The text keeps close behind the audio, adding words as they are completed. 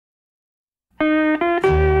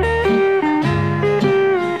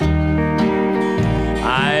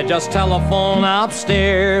I just telephone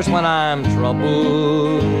upstairs when I'm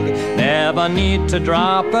troubled. Never need to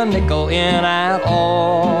drop a nickel in at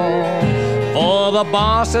all. For the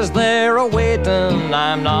boss is there a-waitin',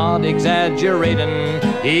 I'm not exaggerating.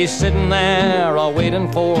 He's sitting there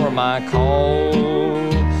a-waiting for my call.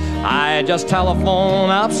 I just telephone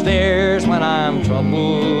upstairs when I'm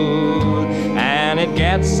troubled, and it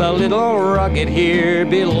gets a little rugged here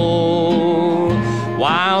below.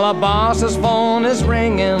 While the boss's phone is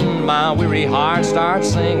ringing, my weary heart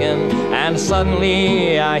starts singing, and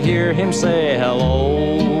suddenly I hear him say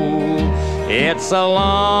hello. It's a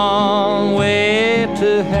long way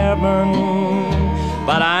to heaven,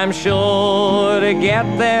 but I'm sure to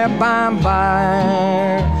get there by and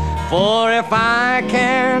by. For if I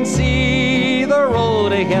can't see the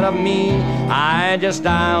road ahead of me, I just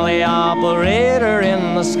dial the operator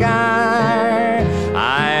in the sky.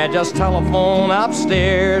 I just telephone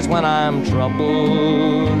upstairs when I'm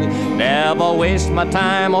troubled. Never waste my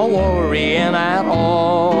time or worrying at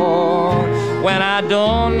all. When I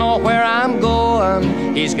don't know where I'm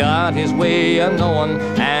going, he's got his way of knowing,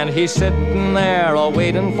 and he's sitting there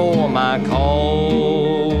a-waiting for my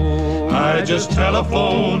call. I just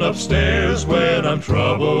telephone upstairs when I'm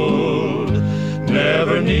troubled.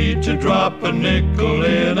 Never need to drop a nickel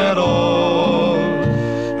in at all.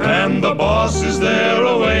 And the boss is there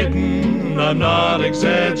a-waiting, I'm not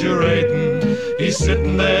exaggerating. He's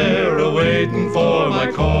sitting there a-waiting for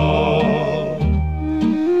my call.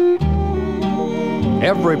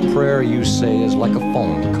 Every prayer you say is like a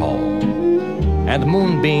phone call, and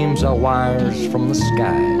moonbeams are wires from the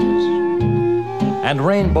skies, and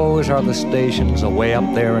rainbows are the stations away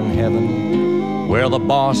up there in heaven, where the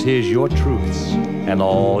boss hears your truths and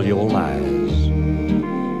all your lies.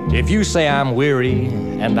 If you say I'm weary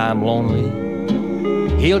and I'm lonely,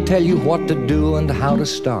 he'll tell you what to do and how to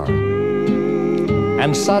start.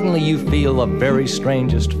 And suddenly you feel the very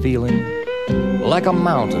strangest feeling, like a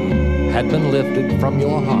mountain had been lifted from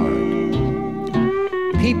your heart.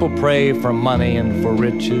 People pray for money and for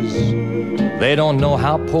riches. They don't know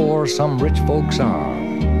how poor some rich folks are.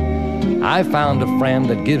 I found a friend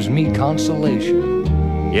that gives me consolation.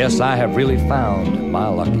 Yes, I have really found my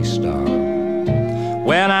lucky star.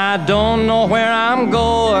 When I don't know where I'm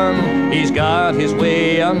going, he's got his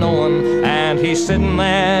way of knowing, and he's sitting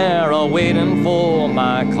there a-waiting for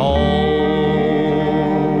my call.